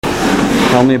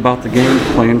Tell me about the game,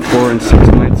 playing 4 and 6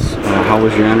 nights. How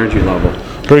was your energy level?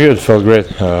 Pretty good, felt great.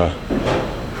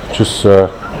 Just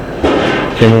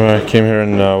came here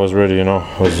and was ready,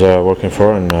 was working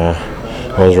for it and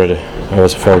I was ready.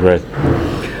 Felt great.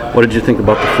 What did you think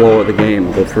about the flow of the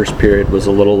game? The first period was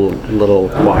a little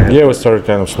quiet. Yeah, we started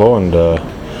kind of slow and I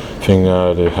think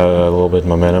they had a little bit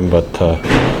momentum, but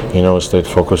we stayed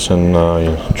focused and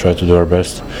tried to do our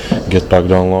best, get puck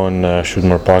down low and shoot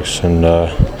more pucks and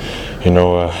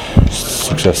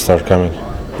success started coming.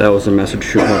 That was the message,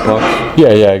 shoot more pucks?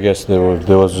 Yeah, I guess there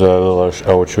was a little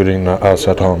out shooting us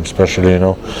at home, especially,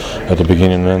 at the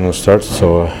beginning and then the start,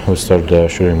 so we started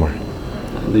shooting more.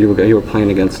 You were playing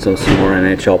against some more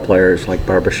NHL players like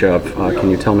Barbashev.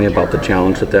 Can you tell me about the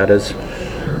challenge that is?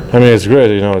 I mean, it's great,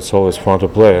 it's always fun to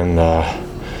play, and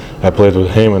I played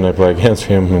with him and I play against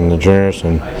him in the juniors,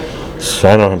 and so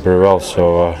I know him pretty well,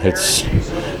 so it's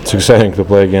exciting to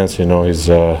play against, he's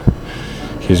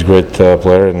a great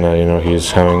player, and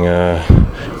he's having a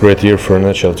great year for an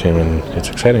NHL team, and it's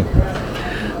exciting.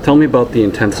 Tell me about the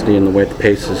intensity and the way the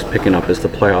pace is picking up as the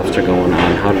playoffs are going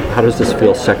on. How does this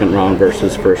feel second round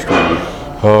versus first round?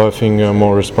 I think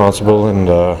more responsible, and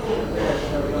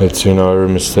it's every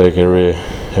mistake, every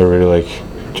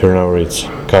turnover, it's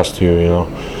cost you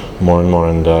more and more,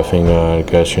 and I think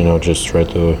guys just try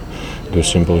to do a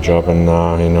simple job, and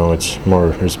it's more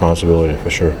responsibility for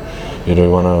sure.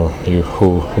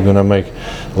 Who gonna make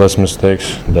less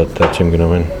mistakes, that team gonna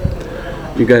win.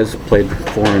 You guys played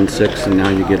 4 and 6, and now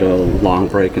you get a long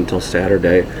break until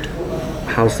Saturday.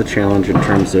 How's the challenge in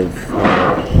terms of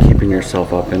keeping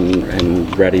yourself up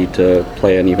and ready to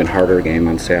play an even harder game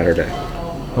on Saturday?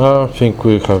 I think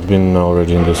we have been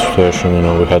already in this situation.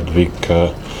 We had week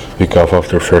off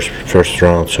after first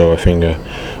round, so I think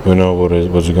we know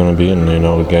what's going to be, and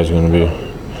the guys are going to be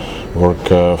work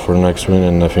for next win,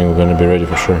 and I think we're going to be ready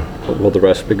for sure. Will the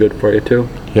rest be good for you too?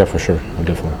 Yeah, for sure,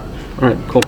 definitely. All right, cool.